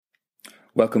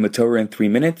Welcome to Torah in 3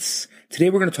 minutes. Today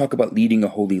we're going to talk about leading a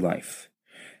holy life.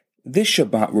 This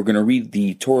Shabbat we're going to read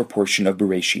the Torah portion of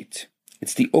Bereshit.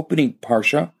 It's the opening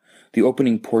parsha, the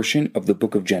opening portion of the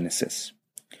book of Genesis.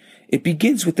 It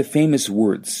begins with the famous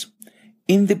words,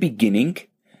 "In the beginning,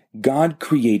 God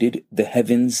created the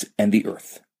heavens and the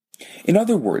earth." In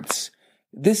other words,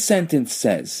 this sentence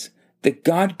says that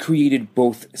God created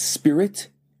both spirit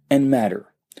and matter,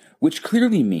 which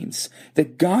clearly means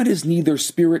that God is neither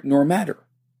spirit nor matter.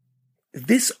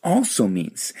 This also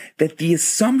means that the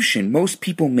assumption most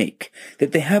people make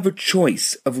that they have a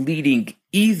choice of leading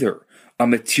either a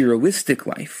materialistic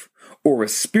life or a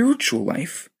spiritual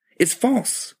life is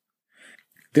false.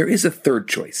 There is a third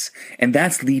choice, and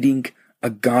that's leading a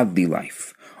godly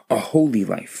life, a holy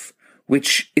life,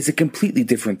 which is a completely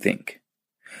different thing.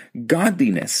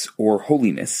 Godliness or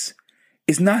holiness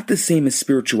is not the same as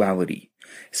spirituality.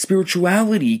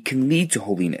 Spirituality can lead to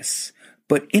holiness,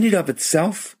 but in and of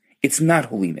itself, it's not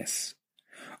holiness.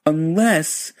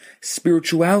 Unless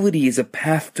spirituality is a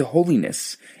path to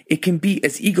holiness, it can be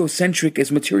as egocentric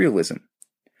as materialism.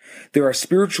 There are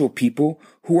spiritual people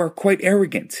who are quite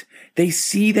arrogant. They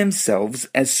see themselves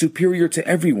as superior to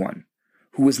everyone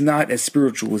who is not as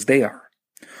spiritual as they are.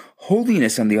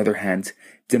 Holiness, on the other hand,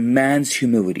 demands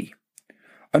humility.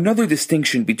 Another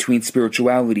distinction between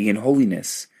spirituality and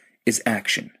holiness is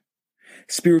action.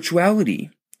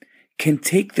 Spirituality can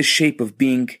take the shape of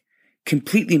being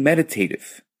completely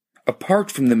meditative,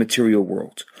 apart from the material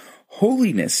world.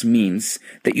 Holiness means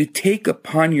that you take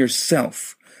upon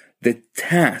yourself the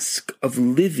task of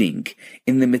living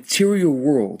in the material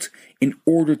world in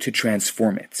order to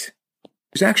transform it.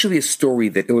 There's actually a story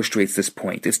that illustrates this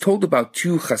point. It's told about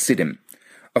two Hasidim,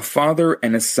 a father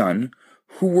and a son,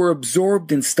 who were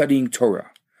absorbed in studying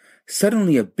Torah.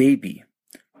 Suddenly a baby,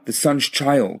 the son's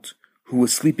child, who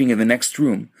was sleeping in the next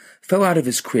room, fell out of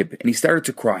his crib and he started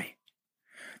to cry.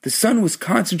 The son was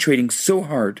concentrating so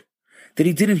hard that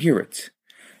he didn't hear it.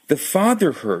 The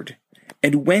father heard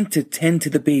and went to tend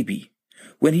to the baby.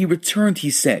 When he returned,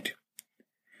 he said,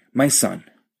 "My son,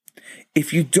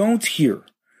 if you don't hear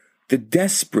the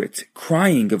desperate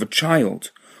crying of a child,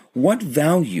 what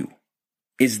value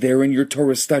is there in your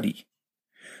Torah study?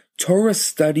 Torah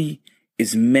study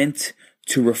is meant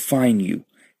to refine you,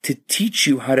 to teach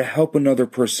you how to help another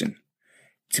person,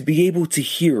 to be able to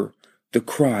hear the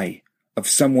cry of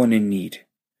someone in need."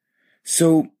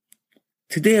 So,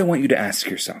 today I want you to ask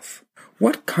yourself,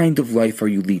 what kind of life are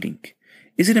you leading?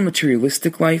 Is it a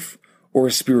materialistic life or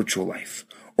a spiritual life?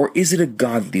 Or is it a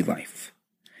godly life?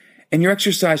 And your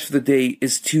exercise for the day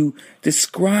is to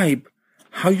describe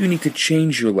how you need to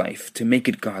change your life to make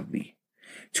it godly,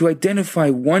 to identify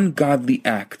one godly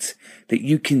act that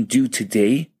you can do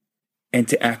today and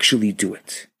to actually do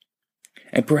it.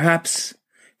 And perhaps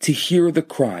to hear the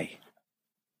cry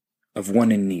of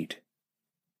one in need.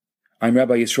 I'm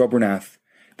Rabbi Yisrael Bernath.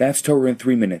 That's Torah in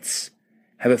 3 minutes.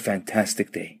 Have a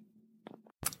fantastic day.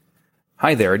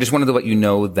 Hi there. I just wanted to let you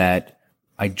know that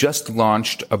I just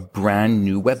launched a brand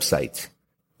new website.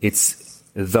 It's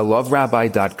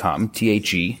theloverabbi.com,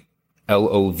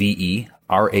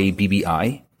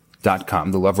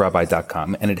 TheLoverabbi.com,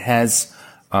 theloverabbi.com, and it has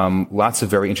lots of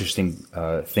very interesting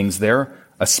things there.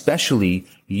 Especially,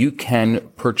 you can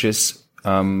purchase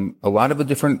a lot of the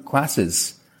different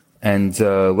classes and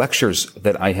lectures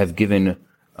that I have given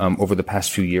over the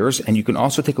past few years. And you can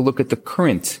also take a look at the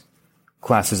current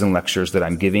classes and lectures that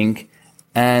I'm giving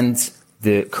and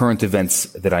the current events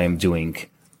that I am doing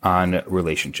on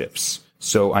relationships.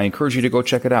 So I encourage you to go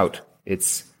check it out.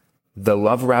 It's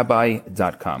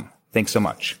theloverabbi.com. Thanks so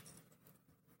much.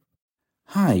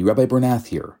 Hi, Rabbi Bernath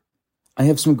here. I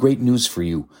have some great news for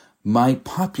you. My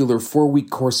popular 4-week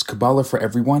course, Kabbalah for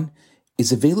Everyone,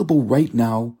 is available right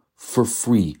now for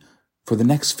free for the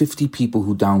next 50 people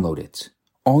who download it.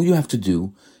 All you have to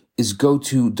do is go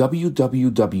to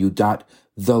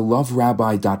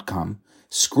www.theloverabbi.com,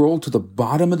 scroll to the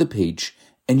bottom of the page,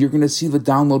 and you're going to see the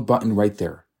download button right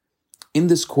there. In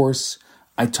this course,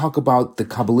 I talk about the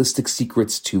Kabbalistic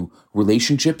secrets to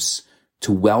relationships,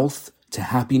 to wealth, to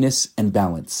happiness, and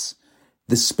balance.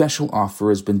 This special offer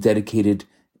has been dedicated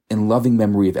in loving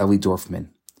memory of Ellie Dorfman.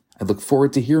 I look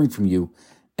forward to hearing from you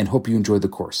and hope you enjoy the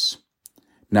course.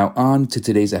 Now on to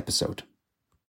today's episode.